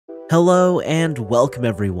Hello and welcome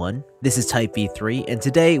everyone, this is Type V3 and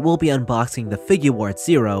today we'll be unboxing the Figuarts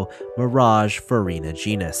Zero Mirage Farina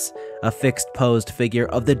Jenius, a fixed posed figure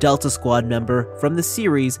of the Delta Squad member from the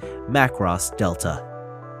series Macross Delta.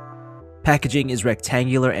 Packaging is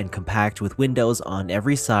rectangular and compact with windows on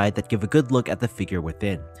every side that give a good look at the figure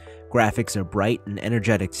within. Graphics are bright and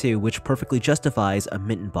energetic too, which perfectly justifies a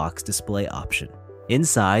mint in box display option.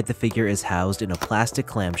 Inside, the figure is housed in a plastic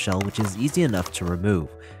clamshell which is easy enough to remove.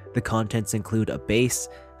 The contents include a base,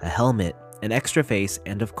 a helmet, an extra face,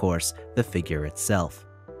 and of course, the figure itself.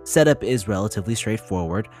 Setup is relatively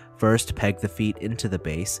straightforward. First, peg the feet into the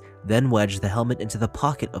base, then wedge the helmet into the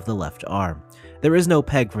pocket of the left arm. There is no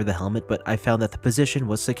peg for the helmet, but I found that the position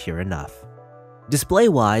was secure enough.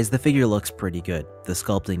 Display-wise, the figure looks pretty good. The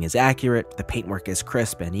sculpting is accurate, the paintwork is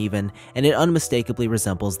crisp and even, and it unmistakably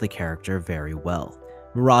resembles the character very well.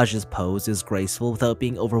 Mirage's pose is graceful without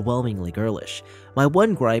being overwhelmingly girlish. My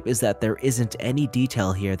one gripe is that there isn't any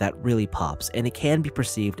detail here that really pops, and it can be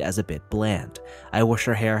perceived as a bit bland. I wish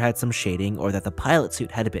her hair had some shading or that the pilot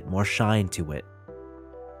suit had a bit more shine to it.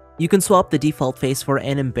 You can swap the default face for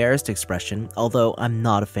an embarrassed expression, although I'm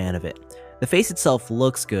not a fan of it. The face itself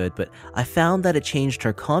looks good, but I found that it changed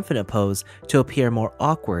her confident pose to appear more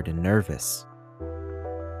awkward and nervous.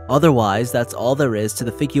 Otherwise, that's all there is to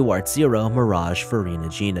the Figuarts Zero Mirage Farina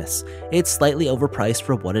Jenius. It's slightly overpriced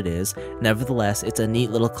for what it is, nevertheless it's a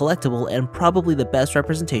neat little collectible and probably the best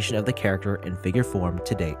representation of the character in figure form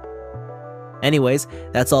to date. Anyways,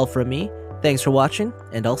 that's all from me, thanks for watching,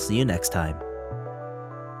 and I'll see you next time.